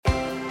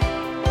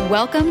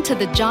Welcome to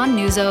the John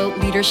Nuzzo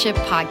Leadership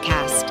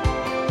Podcast.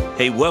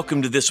 Hey,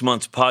 welcome to this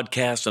month's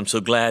podcast. I'm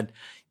so glad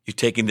you're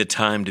taking the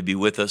time to be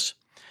with us.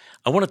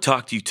 I want to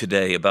talk to you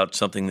today about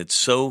something that's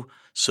so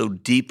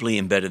deeply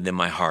embedded in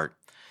my heart.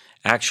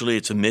 Actually,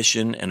 it's a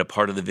mission and a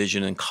part of the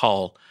vision and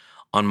call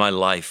on my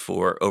life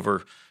for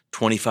over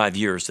 25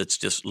 years that's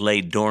just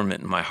laid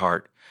dormant in my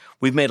heart.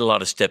 We've made a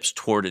lot of steps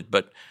toward it,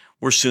 but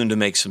we're soon to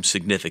make some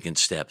significant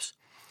steps.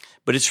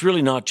 But it's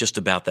really not just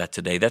about that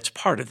today. That's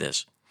part of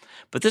this.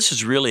 But this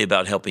is really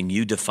about helping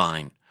you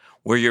define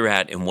where you're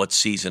at in what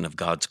season of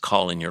God's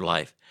call in your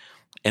life,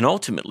 and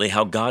ultimately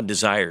how God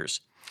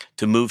desires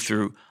to move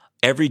through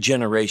every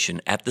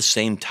generation at the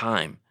same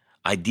time,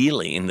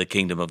 ideally in the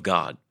kingdom of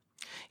God,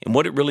 and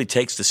what it really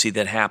takes to see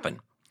that happen.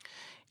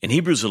 In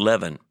Hebrews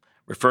 11,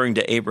 referring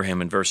to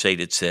Abraham in verse 8,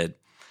 it said,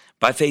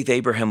 "By faith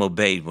Abraham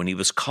obeyed when he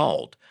was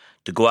called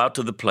to go out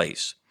to the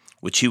place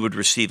which he would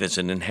receive as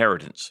an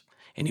inheritance,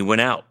 and he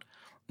went out,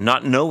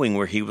 not knowing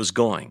where he was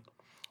going."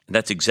 And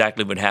that's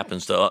exactly what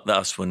happens to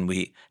us when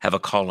we have a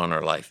call on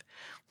our life.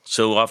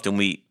 So often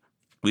we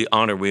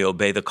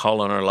obey the call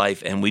on our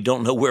life, and we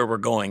don't know where we're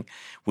going.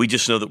 We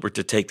just know that we're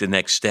to take the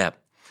next step.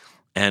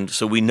 And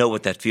so we know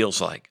what that feels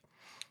like.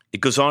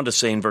 It goes on to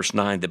say in verse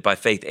 9 that by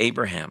faith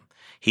Abraham,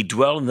 he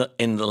dwelled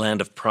in the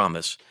land of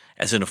promise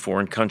as in a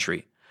foreign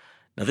country.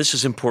 Now this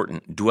is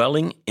important.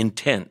 Dwelling in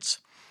tents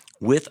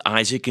with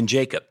Isaac and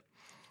Jacob,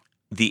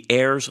 the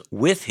heirs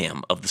with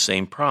him of the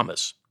same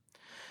promise.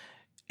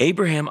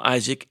 Abraham,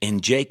 Isaac,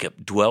 and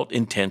Jacob dwelt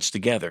in tents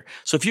together.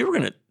 So if you were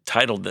going to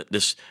title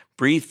this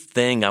brief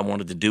thing I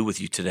wanted to do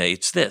with you today,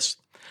 it's this: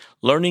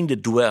 learning to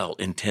dwell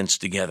in tents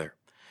together.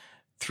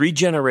 3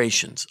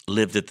 generations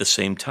lived at the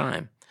same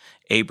time: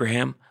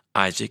 Abraham,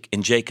 Isaac,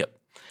 and Jacob.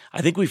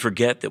 I think we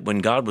forget that when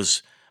God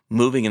was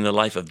moving in the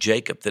life of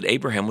Jacob, that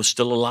Abraham was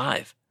still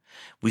alive.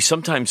 We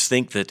sometimes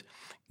think that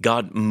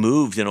God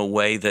moved in a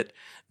way that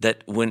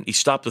when he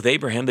stopped with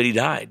Abraham, that he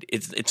died.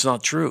 It's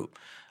not true.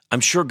 I'm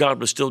sure God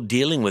was still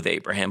dealing with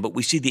Abraham, but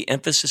we see the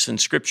emphasis in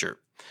Scripture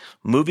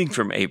moving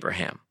from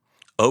Abraham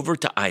over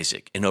to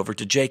Isaac and over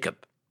to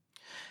Jacob.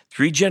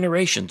 3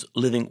 generations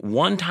living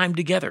one time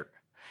together,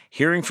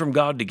 hearing from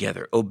God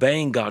together,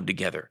 obeying God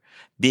together,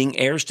 being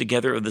heirs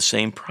together of the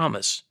same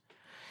promise.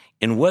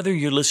 And whether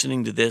you're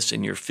listening to this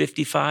and you're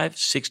 55,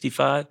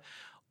 65,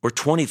 or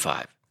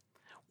 25,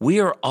 we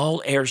are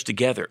all heirs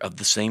together of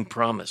the same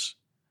promise.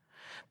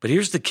 But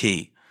here's the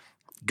key.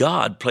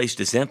 God placed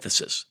his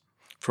emphasis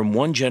from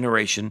one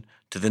generation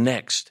to the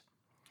next.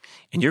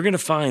 And you're going to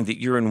find that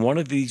you're in one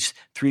of these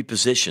 3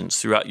 positions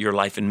throughout your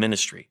life and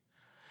ministry: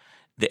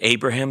 the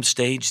Abraham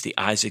stage, the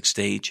Isaac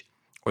stage,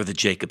 or the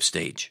Jacob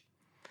stage.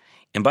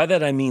 And by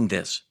that I mean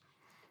this: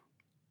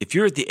 if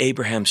you're at the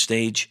Abraham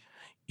stage,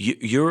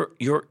 you're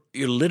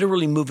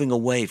literally moving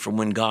away from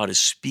when God is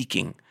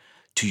speaking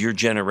to your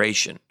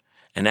generation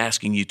and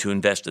asking you to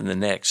invest in the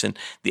next. And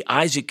the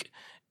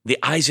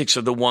Isaacs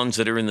are the ones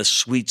that are in the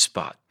sweet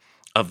spot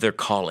of their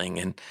calling,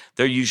 and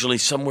they're usually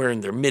somewhere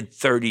in their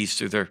mid-30s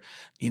through their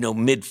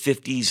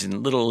mid-50s and a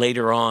little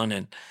later on,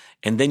 and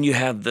then you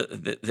have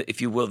the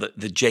if you will,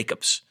 the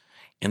Jacobs,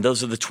 and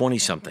those are the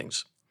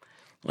 20-somethings.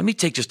 Let me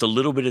take just a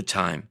little bit of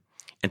time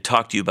and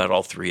talk to you about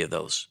all 3 of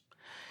those.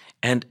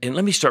 And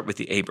let me start with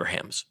the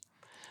Abrahams.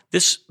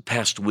 This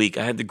past week,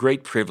 I had the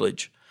great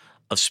privilege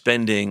of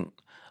spending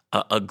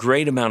a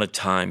great amount of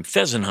time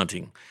pheasant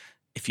hunting.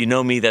 If you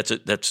know me,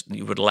 that's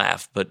you would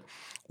laugh, but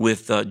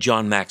with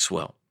John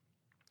Maxwell.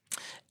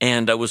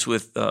 And I was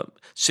with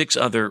 6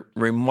 other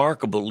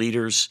remarkable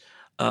leaders,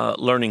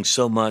 learning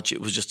so much.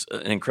 It was just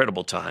an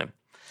incredible time.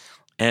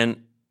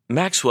 And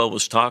Maxwell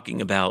was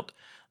talking about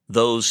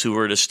those who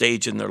were at a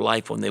stage in their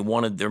life when they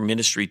wanted their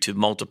ministry to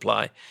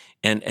multiply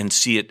and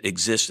see it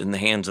exist in the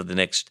hands of the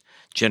next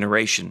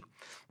generation.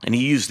 And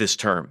he used this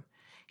term.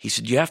 He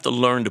said, you have to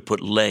learn to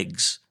put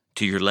legs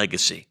to your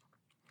legacy.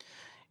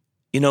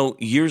 About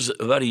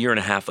a year and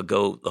a half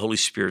ago, the Holy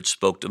Spirit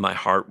spoke to my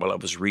heart while I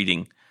was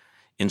reading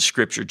in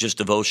Scripture, just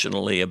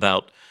devotionally,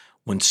 about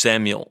when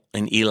Samuel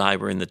and Eli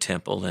were in the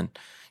temple. And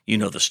you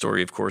know the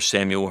story, of course.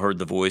 Samuel heard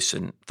the voice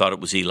and thought it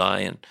was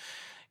Eli. And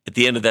at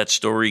the end of that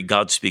story,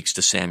 God speaks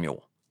to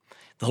Samuel.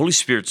 The Holy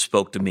Spirit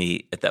spoke to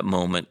me at that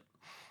moment,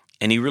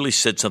 and he really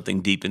said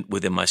something deep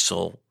within my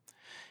soul.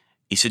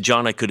 He said,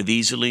 John, I could have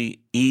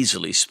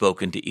easily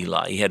spoken to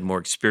Eli. He had more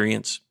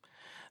experience.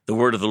 The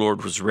word of the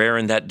Lord was rare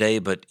in that day,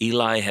 but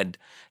Eli had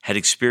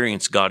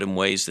experienced God in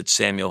ways that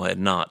Samuel had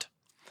not.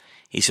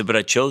 He said, but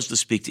I chose to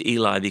speak to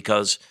Eli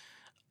because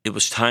it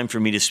was time for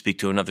me to speak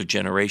to another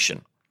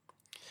generation.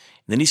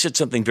 And then he said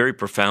something very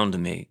profound to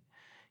me.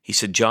 He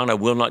said, John, I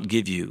will not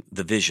give you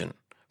the vision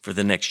for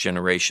the next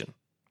generation,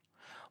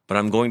 but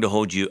I'm going to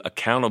hold you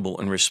accountable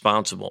and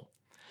responsible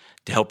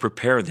to help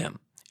prepare them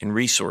and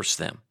resource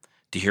them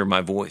to hear my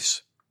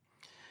voice.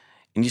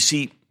 And you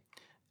see,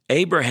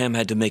 Abraham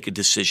had to make a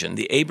decision.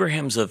 The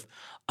Abrahams of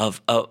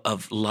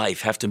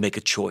life have to make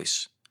a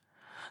choice.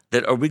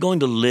 That are we going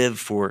to live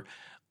for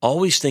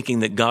always thinking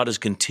that God is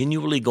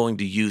continually going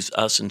to use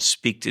us and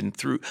speak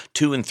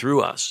to and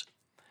through us?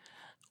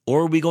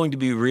 Or are we going to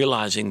be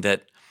realizing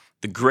that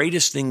The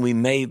greatest thing we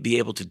may be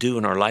able to do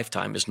in our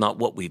lifetime is not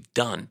what we've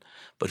done,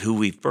 but who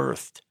we've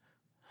birthed.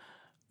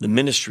 The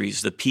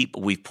ministries, the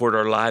people we've poured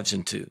our lives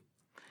into.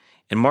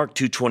 In Mark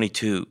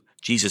 2:22,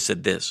 Jesus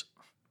said this,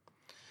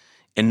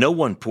 "And no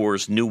one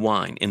pours new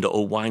wine into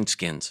old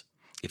wineskins.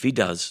 If he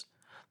does,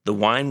 the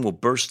wine will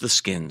burst the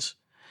skins,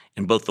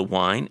 and both the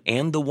wine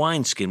and the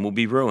wineskin will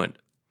be ruined.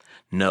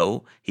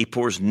 No, he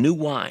pours new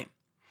wine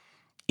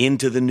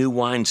into the new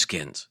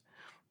wineskins."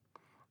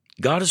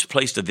 God has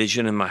placed a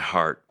vision in my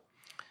heart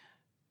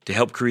to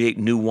help create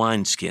new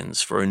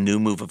wineskins for a new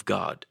move of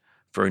God,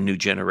 for a new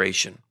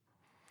generation.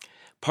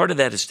 Part of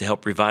that is to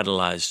help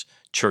revitalize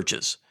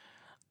churches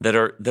that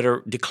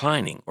are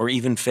declining or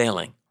even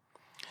failing.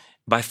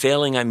 By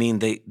failing, I mean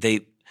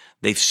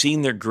they've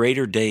seen their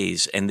greater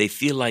days and they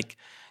feel like,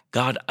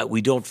 God,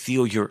 we don't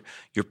feel your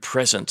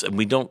presence and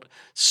we don't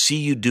see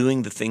you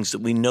doing the things that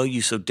we know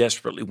you so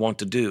desperately want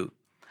to do.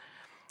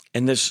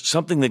 And there's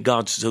something that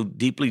God so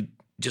deeply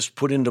just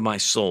put into my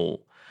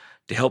soul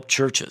to help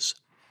churches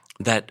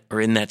that are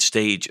in that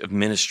stage of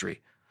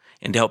ministry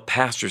and to help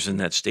pastors in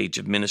that stage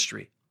of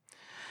ministry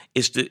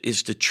is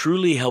to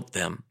truly help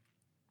them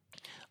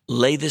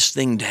lay this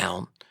thing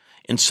down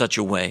in such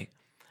a way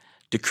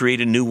to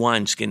create a new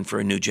wineskin for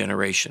a new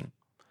generation.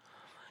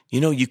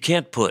 You know, you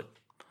cannot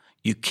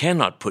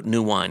put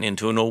new wine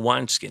into an old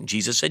wineskin.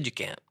 Jesus said you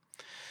can't.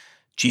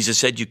 Jesus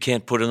said you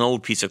can't put an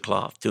old piece of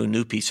cloth to a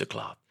new piece of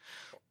cloth.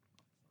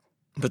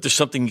 But there's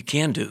something you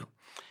can do.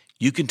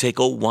 You can take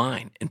old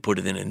wine and put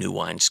it in a new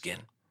wineskin.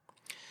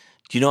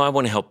 Do you know, I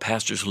want to help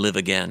pastors live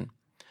again.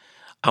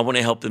 I want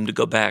to help them to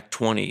go back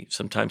 20,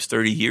 sometimes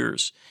 30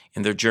 years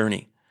in their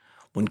journey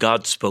when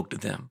God spoke to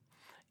them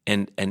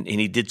and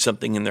he did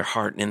something in their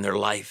heart and in their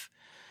life.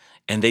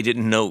 And they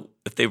didn't know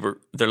if they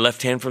were their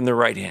left hand from their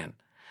right hand,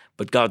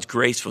 but God's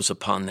grace was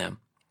upon them.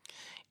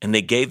 And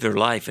they gave their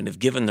life and have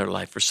given their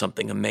life for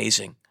something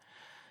amazing.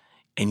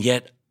 And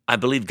yet, I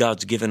believe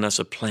God's given us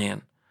a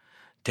plan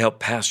to help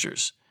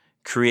pastors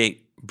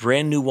create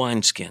brand new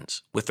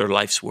wineskins with their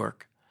life's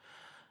work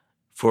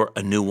for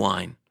a new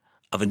wine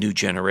of a new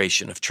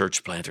generation of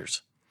church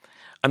planters.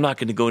 I'm not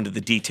going to go into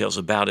the details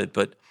about it,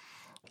 but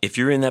if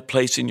you're in that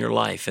place in your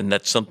life and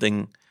that's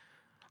something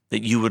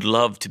that you would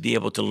love to be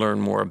able to learn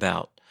more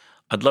about,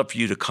 I'd love for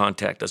you to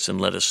contact us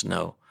and let us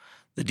know.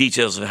 The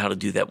details of how to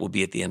do that will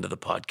be at the end of the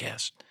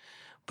podcast.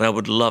 But I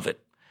would love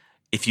it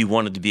if you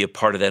wanted to be a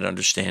part of that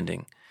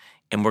understanding.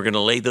 And we're going to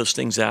lay those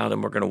things out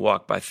and we're going to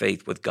walk by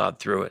faith with God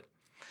through it.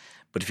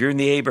 But if you're in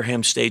the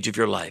Abraham stage of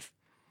your life,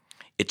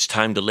 it's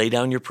time to lay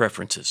down your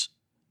preferences,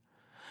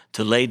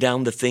 to lay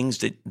down the things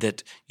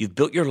that you've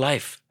built your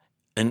life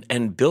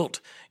and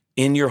built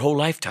in your whole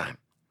lifetime,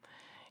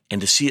 and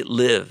to see it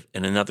live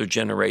in another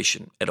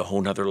generation at a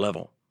whole nother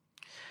level.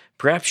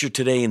 Perhaps you're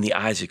today in the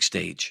Isaac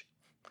stage.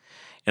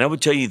 And I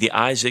would tell you the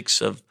Isaacs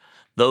of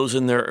those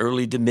in their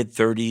early to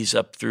mid-30s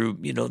up through,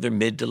 their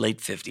mid to late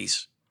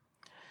 50s.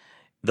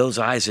 Those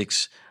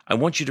Isaacs, I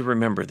want you to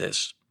remember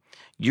this.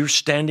 You're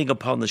standing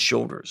upon the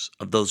shoulders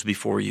of those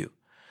before you.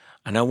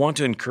 And I want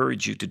to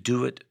encourage you to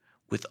do it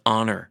with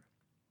honor.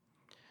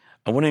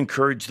 I want to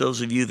encourage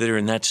those of you that are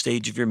in that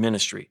stage of your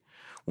ministry,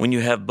 when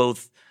you have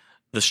both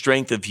the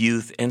strength of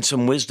youth and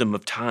some wisdom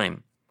of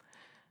time,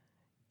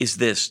 is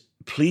this: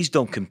 please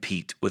don't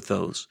compete with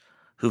those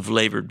who've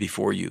labored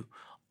before you.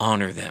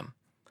 Honor them.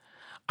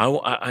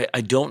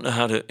 I don't know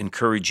how to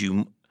encourage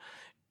you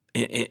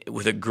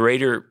with a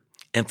greater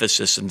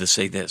emphasis than to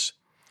say this.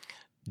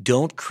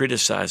 Don't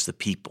criticize the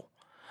people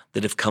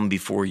that have come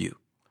before you.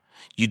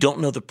 You don't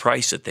know the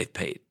price that they've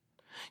paid.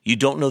 You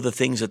don't know the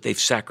things that they've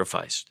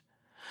sacrificed.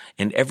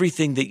 And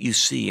everything that you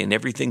see and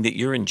everything that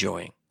you're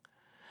enjoying,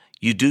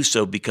 you do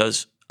so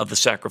because of the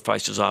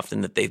sacrifices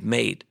often that they've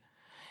made.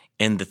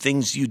 And the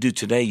things you do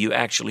today, you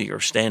actually are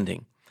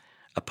standing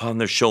upon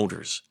their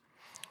shoulders.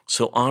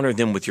 So honor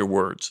them with your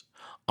words.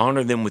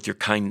 Honor them with your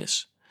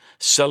kindness.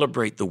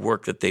 Celebrate the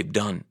work that they've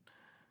done.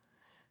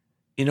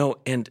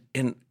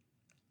 And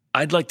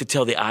I'd like to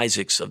tell the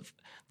Isaacs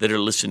that are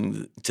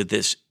listening to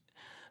this,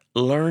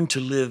 learn to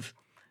live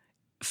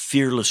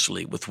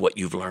fearlessly with what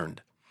you've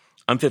learned.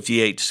 I'm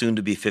 58, soon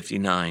to be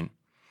 59.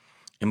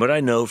 And what I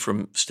know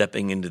from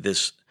stepping into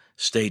this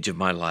stage of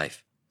my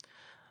life,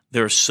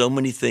 there are so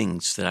many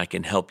things that I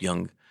can help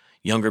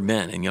younger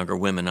men and younger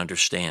women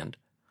understand.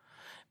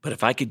 But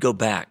if I could go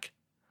back,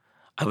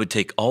 I would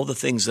take all the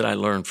things that I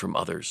learned from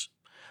others,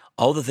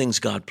 all the things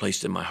God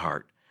placed in my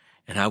heart,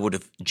 and I would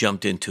have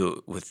jumped into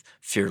it with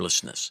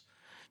fearlessness.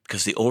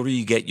 Because the older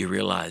you get, you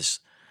realize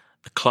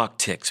the clock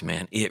ticks,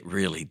 man. It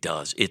really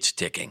does. It's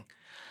ticking.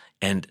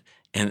 And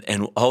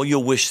all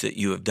you'll wish that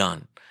you have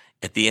done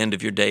at the end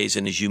of your days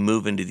and as you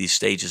move into these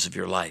stages of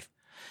your life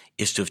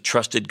is to have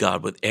trusted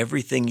God with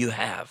everything you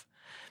have,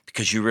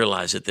 because you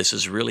realize that this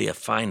is really a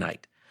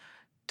finite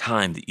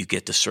time that you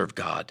get to serve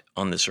God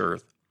on this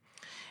earth.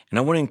 And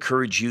I want to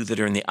encourage you that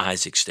are in the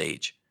Isaac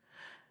stage,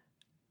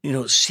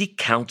 seek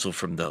counsel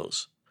from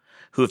those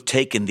who have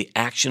taken the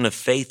action of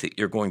faith that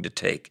you're going to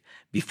take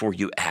before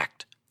you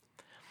act.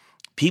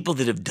 People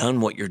that have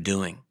done what you're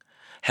doing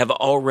have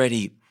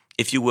already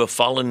if you will,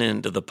 fallen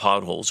into the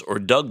potholes or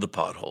dug the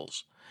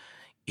potholes.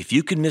 If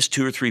you can miss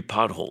 2 or 3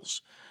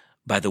 potholes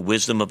by the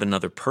wisdom of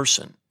another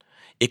person,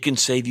 it can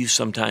save you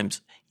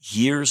sometimes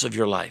years of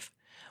your life.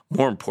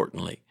 More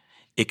importantly,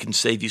 it can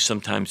save you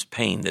sometimes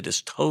pain that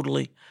is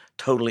totally,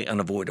 totally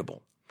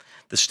unavoidable.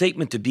 The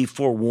statement to be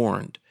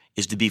forewarned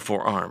is to be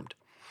forearmed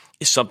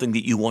is something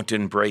that you want to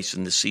embrace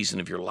in this season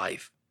of your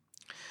life.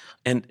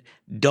 And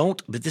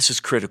but this is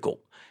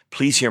critical.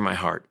 Please hear my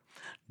heart.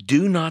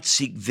 Do not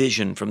seek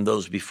vision from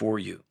those before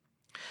you.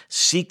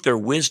 Seek their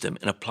wisdom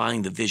in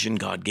applying the vision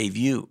God gave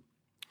you.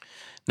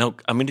 Now,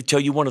 I'm going to tell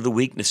you one of the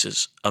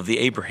weaknesses of the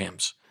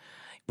Abrahams.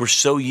 We're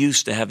so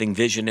used to having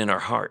vision in our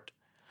heart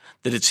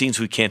that it seems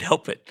we can't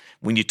help it.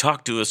 When you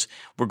talk to us,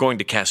 we're going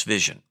to cast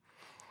vision.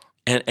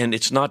 And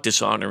it's not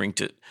dishonoring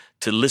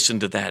to listen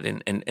to that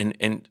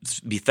and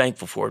be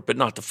thankful for it, but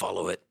not to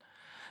follow it.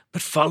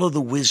 But follow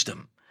the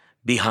wisdom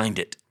behind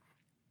it.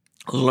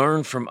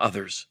 Learn from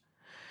others.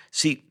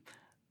 See,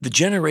 the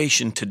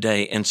generation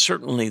today, and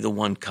certainly the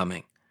one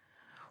coming,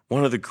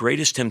 one of the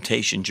greatest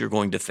temptations you're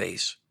going to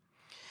face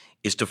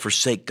is to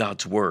forsake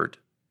God's word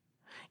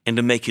and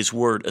to make his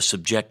word a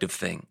subjective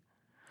thing,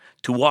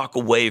 to walk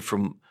away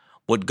from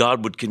what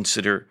God would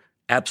consider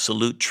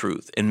absolute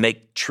truth and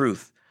make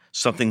truth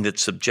something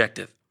that's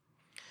subjective.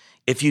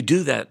 If you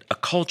do that, a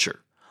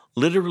culture,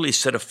 literally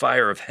set a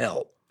fire of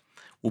hell,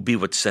 will be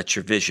what sets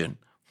your vision.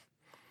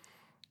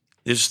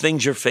 There's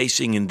things you're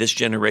facing in this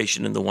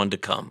generation and the one to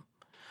come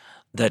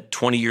that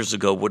 20 years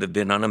ago would have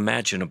been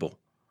unimaginable.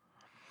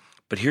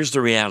 But here's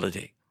the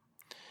reality.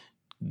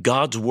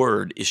 God's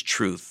word is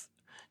truth.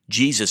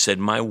 Jesus said,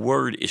 my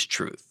word is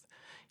truth.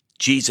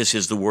 Jesus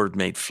is the word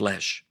made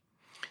flesh.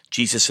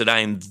 Jesus said, I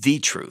am the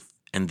truth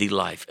and the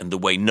life and the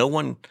way. No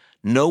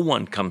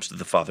one comes to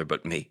the Father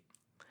but me.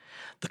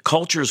 The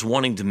culture is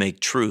wanting to make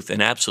truth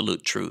and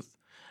absolute truth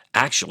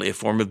actually a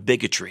form of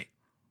bigotry.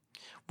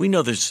 We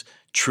know there's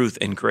truth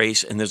and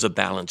grace and there's a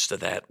balance to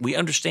that. We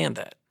understand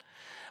that.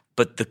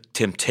 But the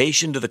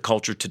temptation to the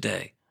culture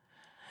today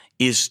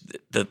is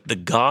the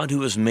God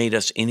who has made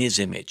us in his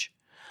image,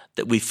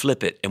 that we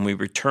flip it and we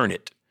return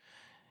it,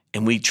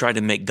 and we try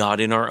to make God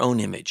in our own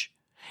image.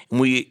 And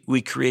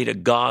we create a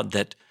God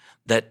that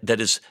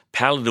is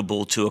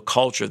palatable to a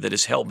culture that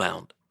is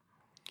hellbound.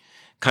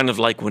 Kind of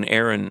like when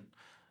Aaron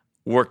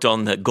worked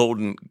on the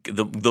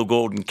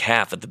golden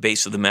calf at the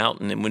base of the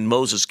mountain, and when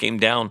Moses came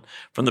down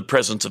from the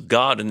presence of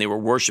God and they were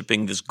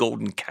worshiping this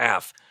golden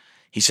calf,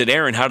 he said,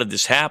 Aaron, how did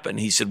this happen?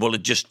 He said, well,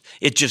 it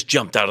just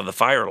jumped out of the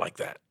fire like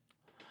that.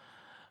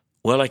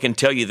 Well, I can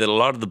tell you that a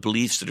lot of the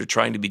beliefs that are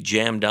trying to be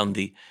jammed down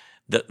the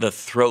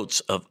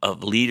throats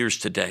of leaders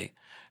today,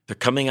 they're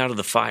coming out of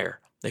the fire.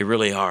 They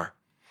really are.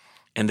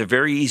 And they're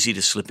very easy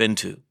to slip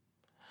into.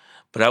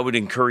 But I would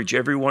encourage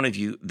every one of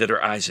you that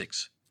are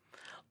Isaacs,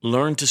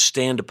 learn to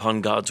stand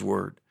upon God's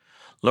word.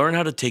 Learn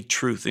how to take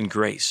truth and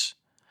grace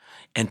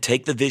and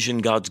take the vision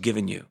God's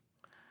given you.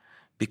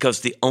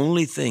 Because the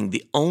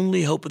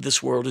only hope of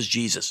this world is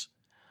Jesus.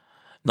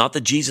 Not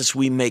the Jesus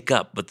we make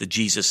up, but the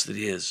Jesus that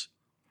is.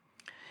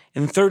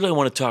 And thirdly, I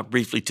want to talk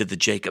briefly to the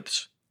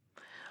Jacobs.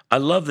 I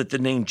love that the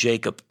name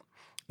Jacob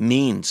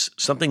means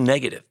something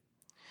negative.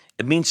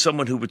 It means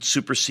someone who would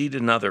supersede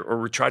another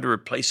or would try to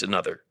replace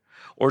another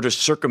or to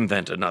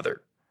circumvent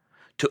another,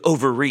 to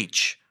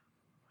overreach.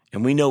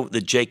 And we know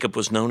that Jacob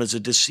was known as a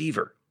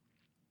deceiver.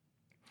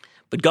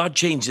 But God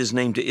changed his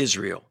name to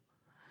Israel,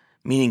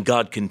 meaning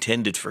God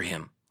contended for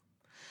him.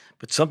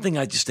 But something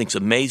I just think is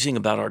amazing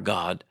about our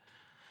God,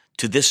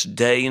 to this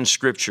day in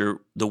Scripture,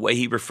 the way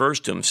he refers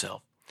to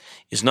himself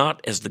is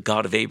not as the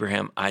God of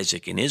Abraham,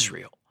 Isaac, and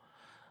Israel,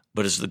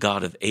 but as the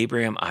God of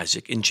Abraham,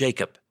 Isaac, and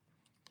Jacob.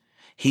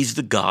 He's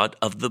the God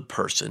of the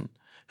person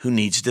who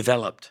needs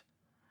developed.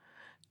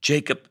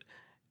 Jacob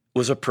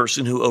was a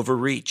person who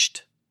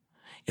overreached.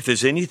 If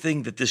there's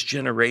anything that this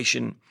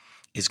generation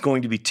is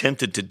going to be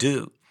tempted to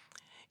do,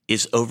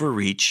 is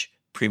overreach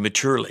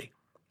prematurely.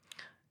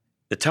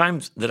 The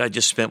times that I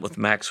just spent with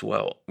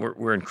Maxwell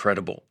were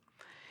incredible.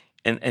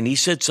 And he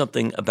said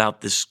something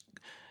about this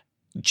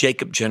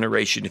Jacob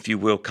generation, if you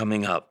will,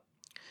 coming up.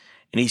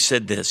 And he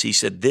said this. He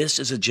said, this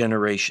is a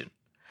generation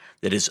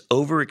that is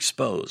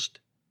overexposed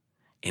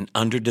and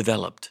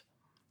underdeveloped.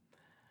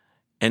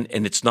 And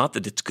it's not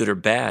that it's good or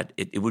bad.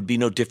 It would be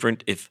no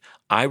different if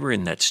I were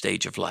in that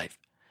stage of life.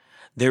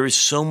 There is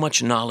so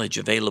much knowledge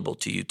available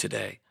to you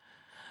today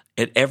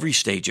at every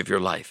stage of your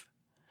life.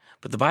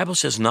 But the Bible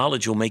says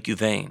knowledge will make you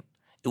vain.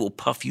 It will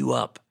puff you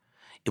up.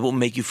 It will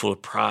make you full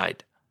of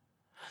pride.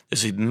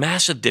 There's a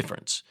massive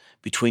difference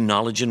between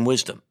knowledge and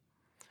wisdom.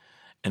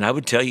 And I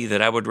would tell you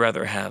that I would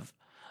rather have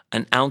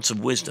an ounce of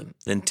wisdom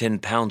than 10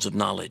 pounds of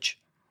knowledge.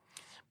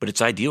 But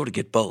it's ideal to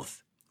get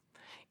both.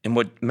 And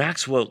what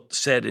Maxwell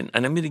said, and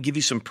I'm going to give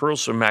you some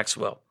pearls from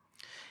Maxwell.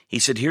 He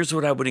said, here's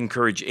what I would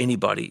encourage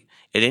anybody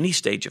at any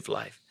stage of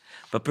life,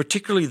 but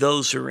particularly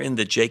those who are in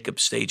the Jacob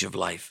stage of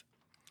life,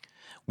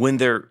 when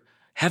they're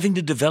having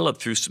to develop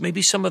through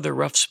maybe some of their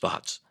rough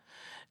spots,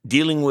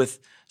 dealing with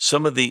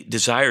some of the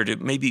desire to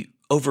maybe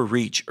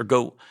overreach or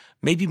go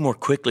maybe more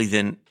quickly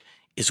than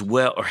is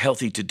well or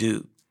healthy to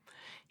do.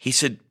 He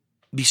said,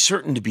 be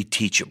certain to be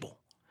teachable.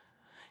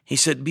 He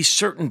said, be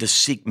certain to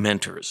seek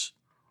mentors.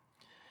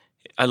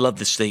 I love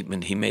the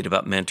statement he made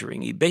about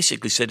mentoring. He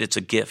basically said it's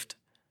a gift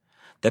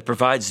that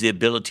provides the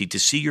ability to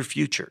see your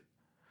future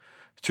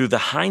through the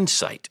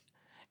hindsight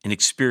and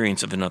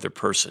experience of another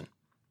person.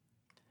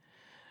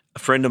 A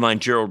friend of mine,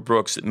 Gerald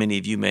Brooks, that many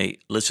of you may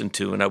listen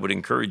to, and I would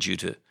encourage you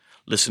to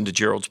listen to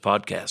Gerald's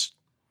podcast.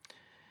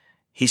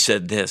 He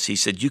said this, he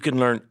said, you can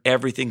learn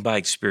everything by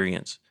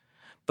experience,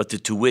 but the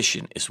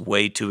tuition is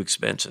way too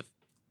expensive.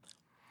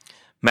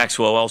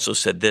 Maxwell also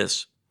said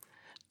this,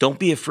 don't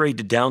be afraid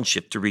to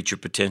downshift to reach your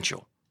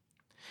potential.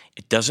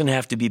 It doesn't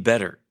have to be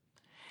better.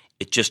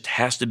 It just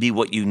has to be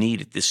what you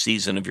need at this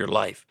season of your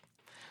life.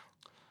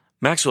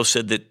 Maxwell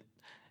said that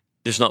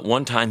there's not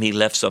one time he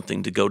left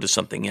something to go to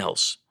something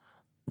else,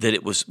 that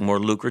it was more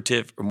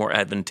lucrative or more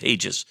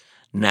advantageous,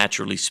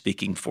 naturally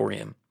speaking, for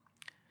him.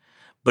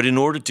 But in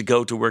order to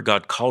go to where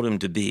God called him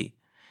to be,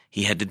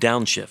 he had to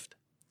downshift.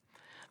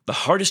 The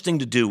hardest thing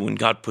to do when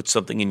God puts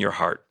something in your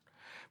heart,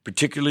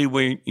 particularly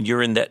when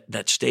you're in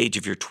that stage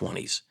of your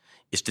 20s,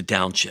 is to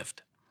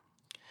downshift,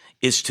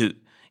 is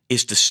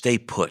to stay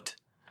put.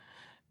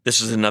 This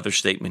is another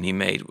statement he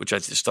made, which I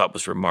just thought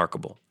was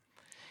remarkable.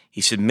 He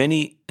said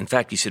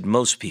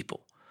most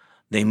people,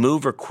 they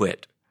move or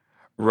quit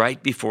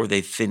right before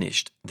they've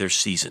finished their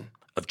season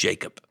of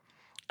Jacob.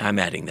 I'm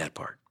adding that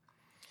part.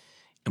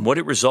 And what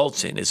it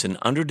results in is an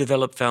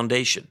underdeveloped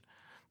foundation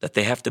that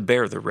they have to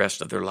bear the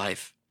rest of their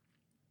life.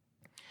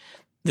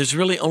 There's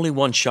really only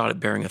one shot at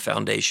bearing a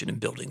foundation and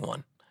building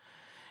one.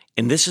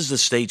 And this is the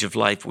stage of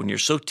life when you're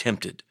so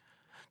tempted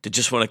to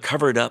just want to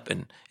cover it up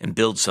and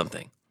build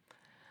something.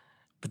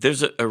 But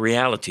there's a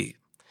reality.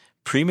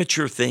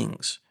 Premature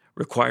things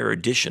require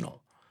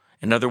additional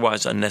and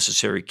otherwise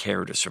unnecessary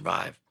care to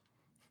survive.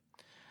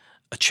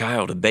 A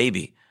child, a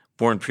baby,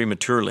 born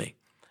prematurely,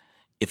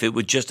 if it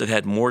would just have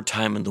had more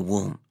time in the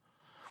womb,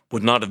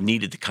 would not have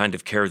needed the kind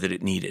of care that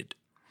it needed.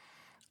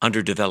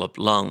 Underdeveloped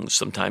lungs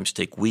sometimes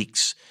take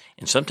weeks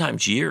and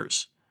sometimes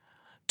years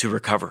to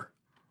recover.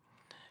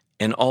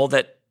 And all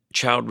that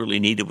child really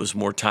needed was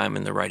more time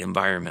in the right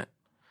environment.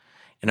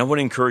 And I want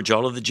to encourage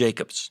all of the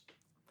Jacobs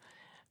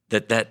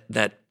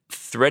that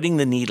threading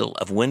the needle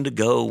of when to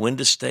go, when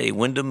to stay,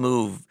 when to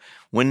move,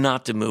 when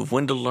not to move,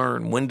 when to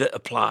learn, when to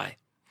apply.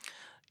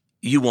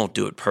 You won't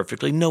do it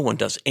perfectly. No one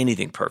does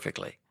anything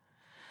perfectly.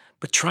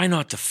 But try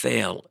not to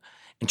fail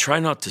and try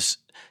not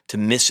to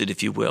miss it,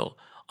 if you will,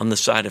 on the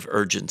side of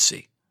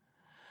urgency.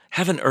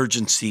 Have an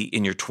urgency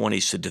in your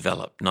 20s to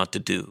develop, not to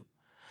do.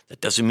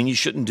 That doesn't mean you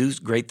shouldn't do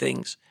great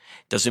things.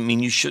 Doesn't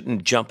mean you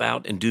shouldn't jump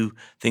out and do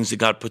things that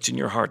God puts in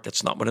your heart.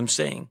 That's not what I'm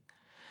saying.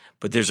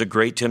 But there's a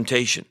great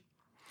temptation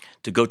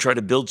to go try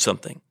to build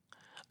something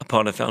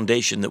upon a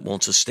foundation that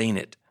won't sustain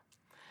it.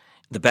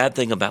 The bad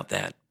thing about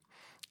that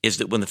is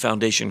that when the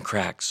foundation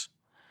cracks,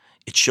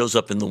 it shows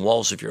up in the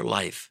walls of your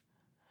life.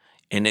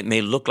 And it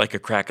may look like a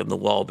crack in the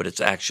wall, but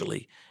it's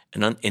actually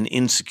an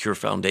insecure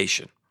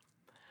foundation.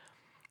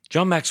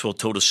 John Maxwell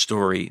told a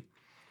story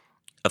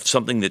of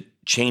something that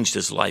changed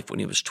his life when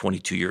he was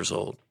 22 years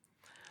old.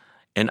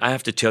 And I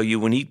have to tell you,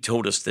 when he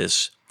told us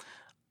this,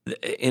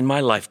 in my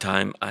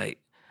lifetime,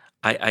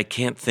 I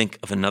can't think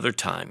of another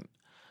time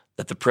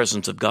that the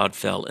presence of God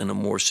fell in a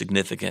more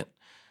significant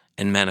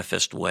and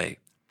manifest way.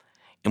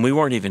 And we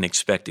weren't even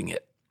expecting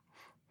it.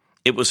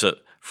 It was a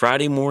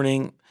Friday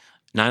morning,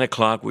 9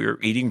 o'clock, we were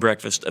eating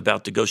breakfast,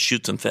 about to go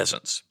shoot some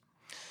pheasants.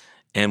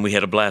 And we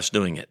had a blast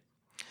doing it.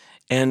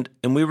 And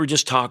we were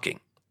just talking.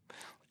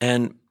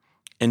 And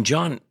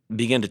John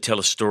began to tell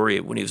a story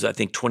when he was, I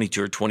think,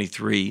 22 or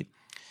 23.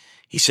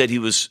 He said he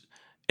was,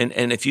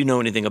 and if you know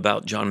anything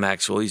about John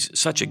Maxwell, he's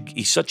such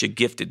a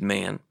gifted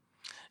man.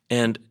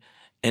 And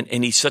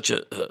he's such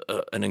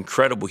an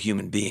incredible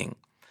human being.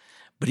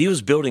 But he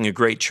was building a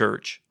great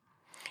church.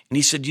 And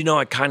he said,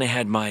 I kind of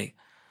had my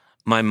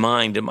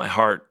mind and my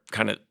heart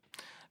kind of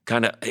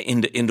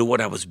into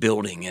what I was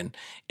building, and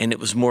it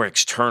was more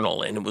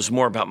external, and it was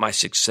more about my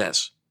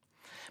success.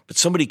 But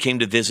somebody came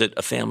to visit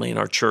a family in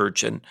our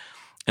church, and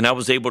I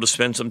was able to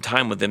spend some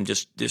time with them,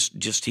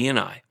 just he and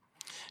I.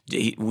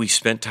 We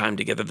spent time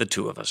together, the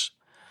two of us,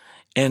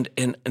 and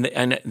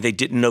they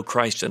didn't know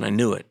Christ, and I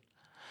knew it.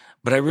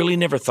 But I really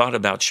never thought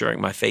about sharing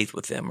my faith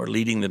with them or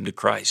leading them to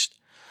Christ.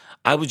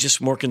 I was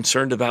just more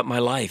concerned about my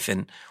life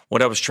and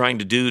what I was trying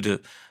to do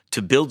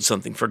to build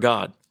something for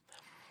God.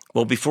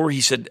 Well, before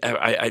he said,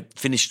 I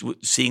finished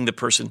seeing the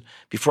person,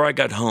 before I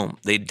got home,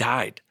 they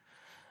died.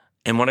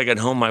 And when I got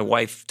home, my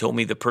wife told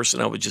me the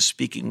person I was just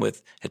speaking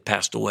with had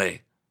passed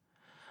away.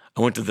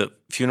 I went to the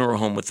funeral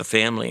home with the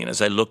family, and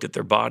as I looked at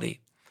their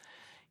body,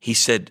 he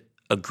said,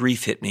 a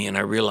grief hit me, and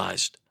I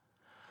realized,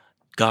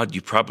 God,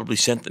 you probably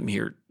sent them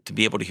here to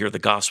be able to hear the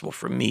gospel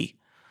from me.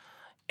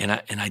 And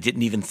I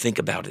didn't even think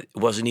about it. It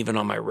wasn't even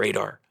on my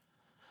radar.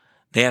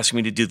 They asked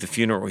me to do the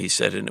funeral, he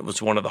said, and it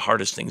was one of the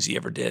hardest things he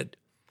ever did.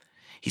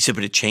 He said,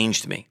 but it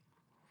changed me.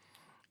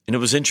 And it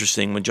was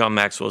interesting when John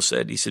Maxwell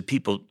said, he said,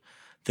 people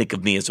think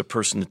of me as a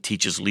person that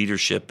teaches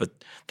leadership, but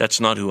that's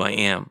not who I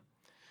am.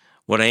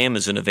 What I am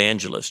is an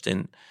evangelist,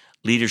 and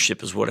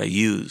leadership is what I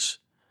use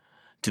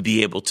to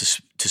be able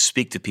to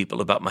speak to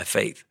people about my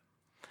faith.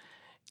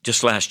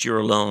 Just last year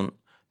alone,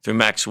 through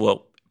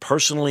Maxwell,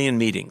 personally in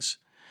meetings,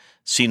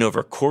 seen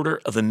over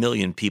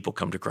 250,000 people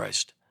come to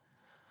Christ.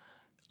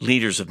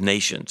 Leaders of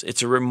nations.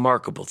 It's a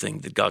remarkable thing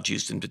that God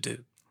used him to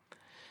do.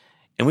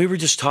 And we were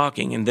just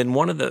talking, and then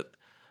one of the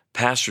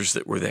pastors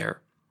that were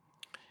there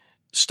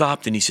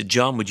stopped and he said,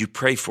 "John, would you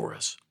pray for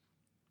us?"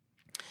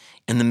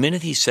 And the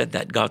minute he said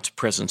that, God's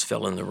presence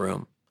fell in the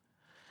room.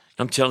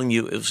 I'm telling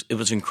you, it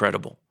was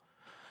incredible.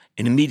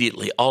 And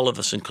immediately, all of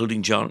us,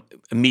 including John,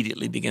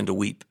 immediately began to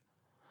weep.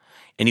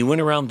 And he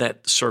went around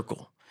that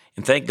circle.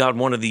 And thank God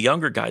one of the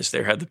younger guys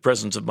there had the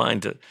presence of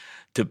mind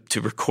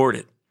to record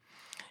it.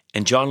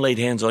 And John laid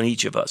hands on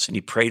each of us, and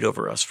he prayed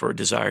over us for a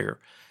desire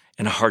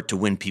and a heart to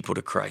win people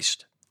to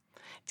Christ.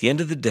 At the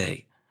end of the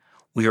day,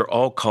 we are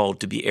all called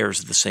to be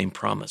heirs of the same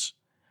promise.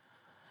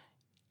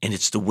 And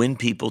it's to win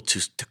people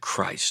to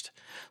Christ,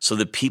 so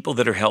that people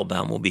that are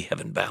hell-bound will be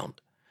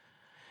heaven-bound.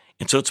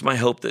 And so it's my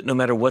hope that no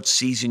matter what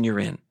season you're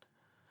in,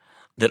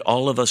 that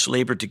all of us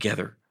labor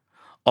together,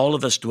 all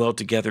of us dwell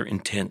together in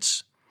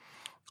tents,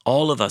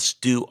 all of us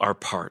do our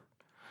part,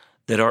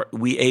 that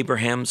we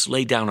Abrahams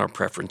lay down our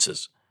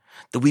preferences,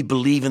 that we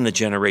believe in the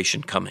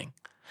generation coming,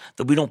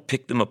 that we don't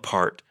pick them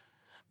apart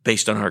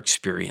based on our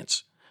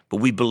experience,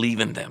 but we believe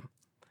in them.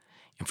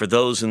 And for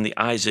those in the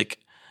Isaac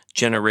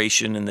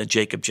generation and the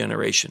Jacob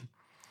generation,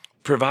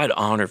 provide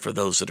honor for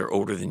those that are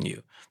older than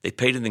you. They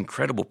paid an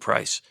incredible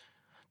price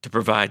to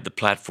provide the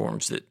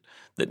platforms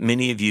that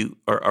many of you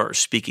are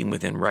speaking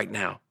within right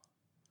now.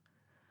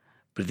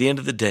 But at the end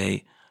of the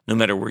day, no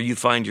matter where you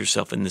find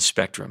yourself in this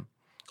spectrum,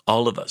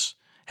 all of us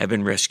have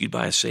been rescued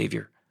by a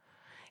Savior.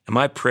 And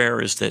my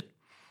prayer is that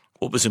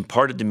what was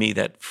imparted to me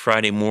that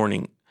Friday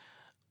morning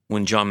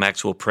when John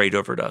Maxwell prayed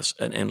over us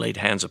and laid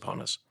hands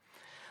upon us,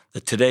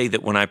 that today,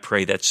 that when I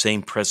pray, that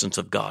same presence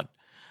of God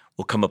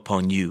will come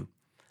upon you,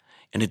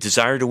 and a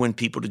desire to win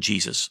people to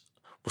Jesus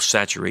will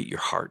saturate your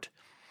heart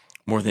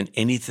more than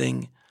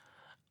anything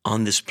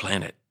on this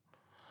planet,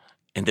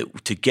 and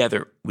that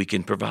together we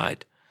can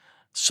provide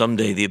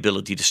someday the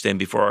ability to stand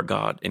before our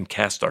God and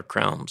cast our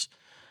crowns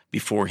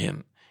before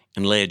him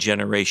and lay a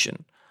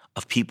generation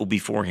of people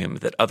before him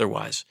that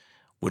otherwise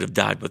would have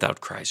died without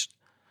Christ.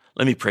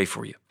 Let me pray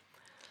for you.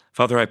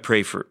 Father, I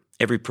pray for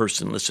every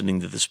person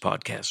listening to this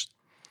podcast.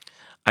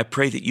 I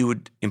pray that you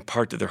would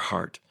impart to their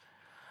heart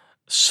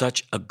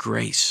such a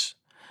grace,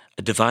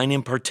 a divine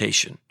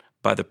impartation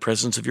by the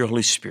presence of your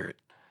Holy Spirit,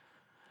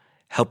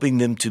 helping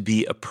them to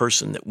be a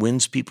person that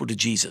wins people to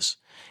Jesus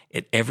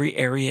at every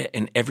area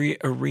and every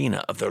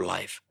arena of their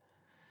life.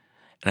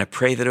 And I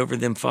pray that over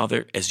them,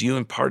 Father, as you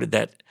imparted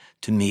that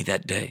to me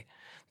that day,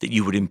 that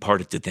you would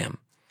impart it to them.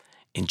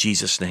 In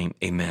Jesus' name,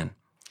 amen.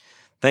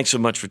 Thanks so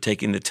much for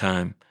taking the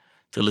time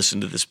to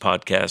listen to this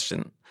podcast,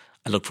 and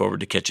I look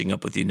forward to catching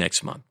up with you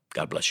next month.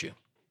 God bless you.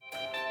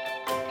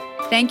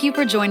 Thank you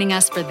for joining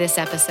us for this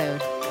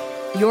episode.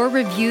 Your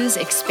reviews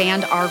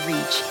expand our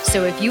reach,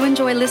 so if you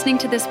enjoy listening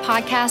to this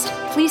podcast,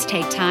 please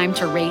take time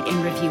to rate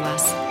and review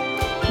us.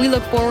 We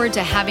look forward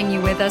to having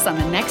you with us on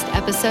the next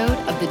episode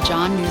of the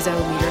John Nuzzo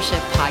Leadership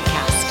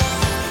Podcast.